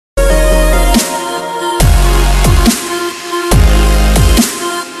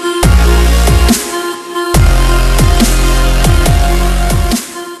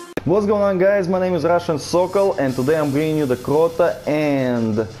What's going on, guys? My name is Russian Sokol, and today I'm bringing you the Crota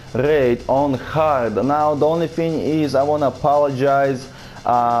and raid on hard. Now the only thing is I want to apologize.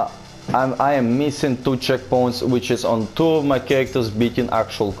 I am missing 2 checkpoints, which is on 2 of my characters beating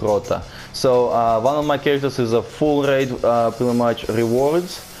actual Crota. So one of my characters is a full raid, pretty much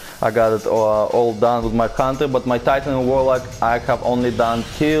rewards. I got it all done with my hunter, but my Titan and Warlock I have only done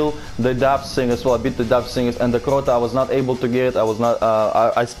till the dub singers. Well, I beat the dub singers, and the Crota I was not able to get it.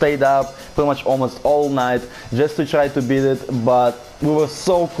 I stayed up pretty much almost all night just to try to beat it, but we were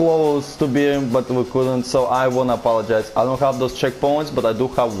so close to beat him, but we couldn't. So I wanna apologize. I don't have those checkpoints, but I do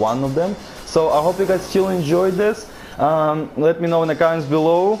have one of them. So I hope you guys still enjoyed this. Let me know in the comments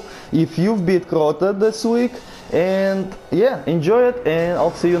below if you've beat Crota this week. And yeah, enjoy it, and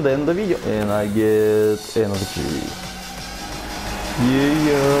I'll see you in the end of the video. And I get energy.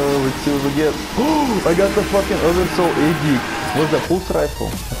 Yeah, let's see what we get. Oh, I got the fucking Oversoul AD. What's that, pulse rifle?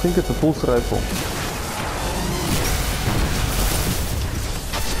 I think it's a pulse rifle.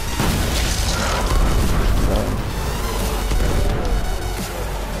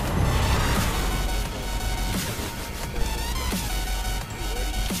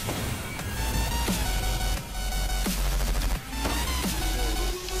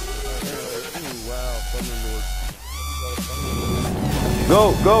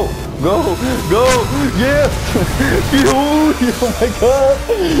 Go, go, go, go, yes! Oh my god!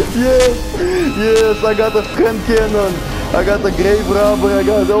 Yes, yes, I got a hand cannon, I got a grave robber, I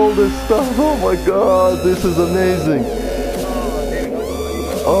got all this stuff. Oh my god, this is amazing.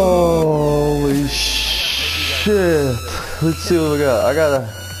 Holy shit. Let's see what we got. I got a...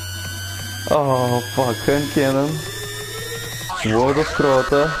 Oh fuck, hand cannon. Word of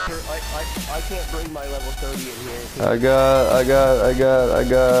Crota. I can't bring my level 30 in here. I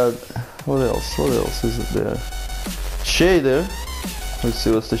got... What else is it there? Shader. Let's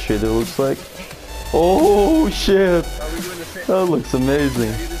see what the shader looks like. Oh shit! That looks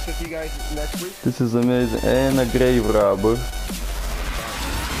amazing. This is amazing. And a grave robber.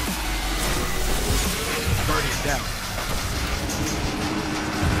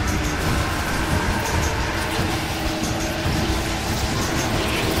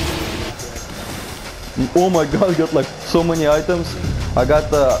 Oh my god, I got like so many items. I got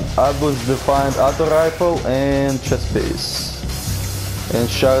the Agus Defiant Auto Rifle and chest piece. And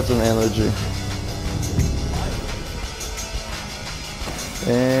shards and energy.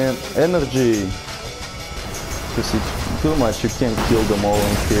 And energy. Because pretty much you can't kill them all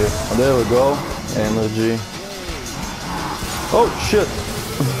in here. There we go. Energy. Oh shit!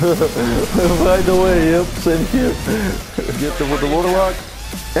 Right away, yep, same here. Get the with the Warlock.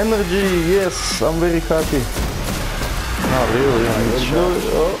 Energy, yes, I'm very happy. Not really, let's do it.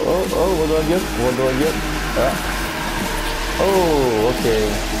 Oh, what do I get? What do I get? Oh, okay.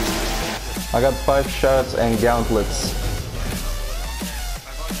 I got 5 shards and gauntlets.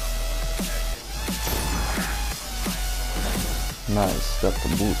 Nice, got the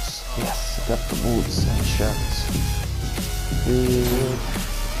boots. Yes, got the boots and shards. Yeah.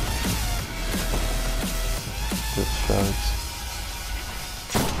 Good shards.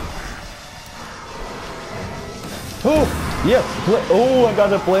 Oh, yes, oh, I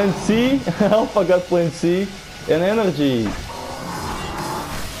got a plan C. Help, I got plan C. And energy.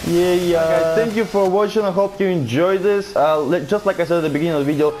 Yeah. Guys, thank you for watching. I hope you enjoyed this. Just like I said at the beginning of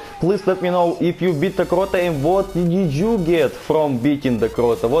the video, please let me know if you beat the Crota and what did you get from beating the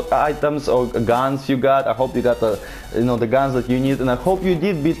Crota. What items or guns you got. I hope you got the guns that you need, and I hope you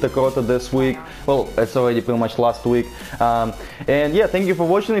did beat the Crota this week. Well, it's already pretty much last week. And yeah, thank you for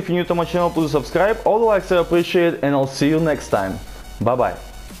watching. If you're new to my channel, please subscribe. All the likes I appreciate, and I'll see you next time. Bye bye.